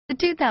The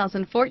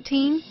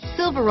 2014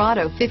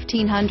 Silverado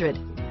 1500.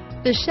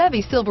 The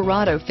Chevy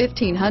Silverado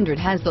 1500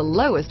 has the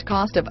lowest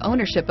cost of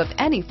ownership of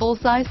any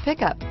full-size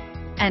pickup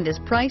and is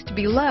priced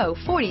below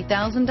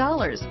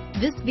 $40,000.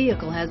 This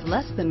vehicle has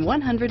less than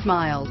 100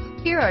 miles.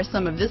 Here are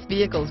some of this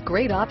vehicle's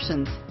great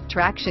options: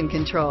 traction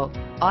control,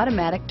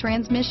 automatic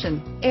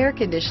transmission, air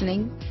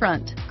conditioning,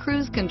 front,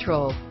 cruise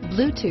control,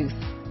 Bluetooth,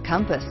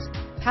 compass,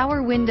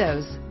 power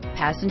windows,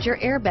 passenger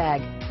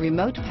airbag,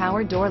 remote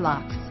power door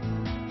locks,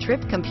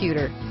 trip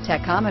computer,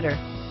 tachometer,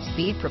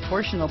 speed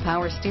proportional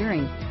power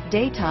steering,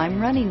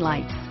 daytime running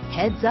lights,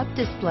 heads-up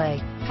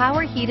display,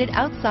 power heated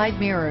outside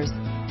mirrors,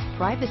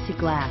 privacy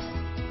glass,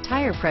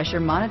 tire pressure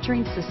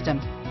monitoring system.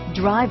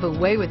 Drive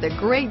away with a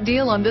great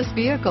deal on this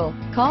vehicle.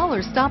 Call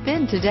or stop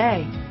in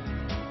today.